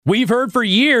We've heard for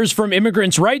years from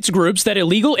immigrants' rights groups that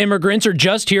illegal immigrants are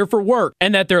just here for work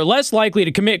and that they're less likely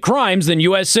to commit crimes than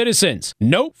U.S. citizens.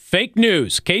 Nope, fake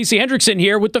news. Casey Hendrickson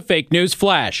here with the Fake News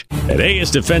Flash. At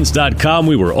ASDefense.com,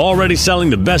 we were already selling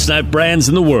the best knife brands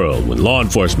in the world when law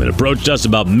enforcement approached us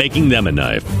about making them a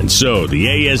knife. And so the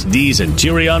ASD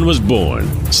Centurion was born.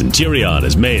 Centurion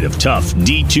is made of tough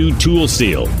D2 tool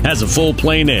steel, has a full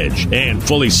plain edge, and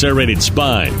fully serrated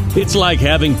spine. It's like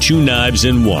having two knives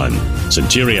in one.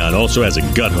 Centurion also has a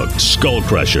gut hook, skull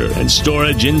crusher, and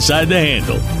storage inside the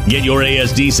handle. Get your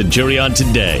ASD Centurion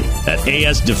today at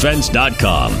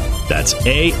ASDefense.com. That's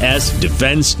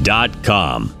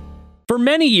ASDefense.com. For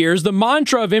many years, the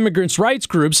mantra of immigrants' rights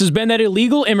groups has been that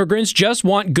illegal immigrants just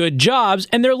want good jobs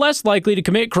and they're less likely to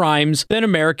commit crimes than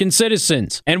American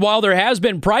citizens. And while there has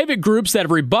been private groups that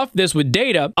have rebuffed this with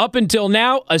data, up until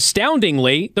now,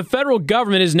 astoundingly, the federal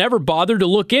government has never bothered to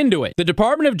look into it. The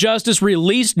Department of Justice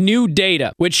released new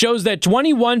data, which shows that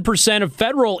 21% of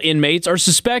federal inmates are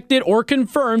suspected or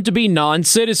confirmed to be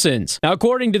non-citizens. Now,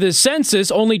 according to the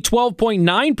census, only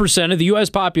 12.9% of the U.S.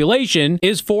 population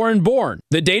is foreign-born.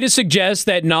 The data suggests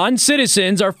that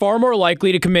non-citizens are far more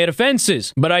likely to commit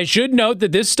offenses. But I should note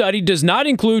that this study does not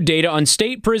include data on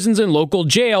state prisons and local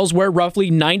jails where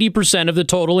roughly 90% of the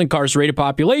total incarcerated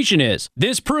population is.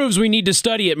 This proves we need to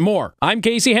study it more. I'm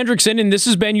Casey Hendrickson, and this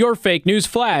has been your Fake News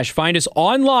Flash. Find us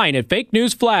online at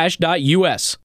fakenewsflash.us.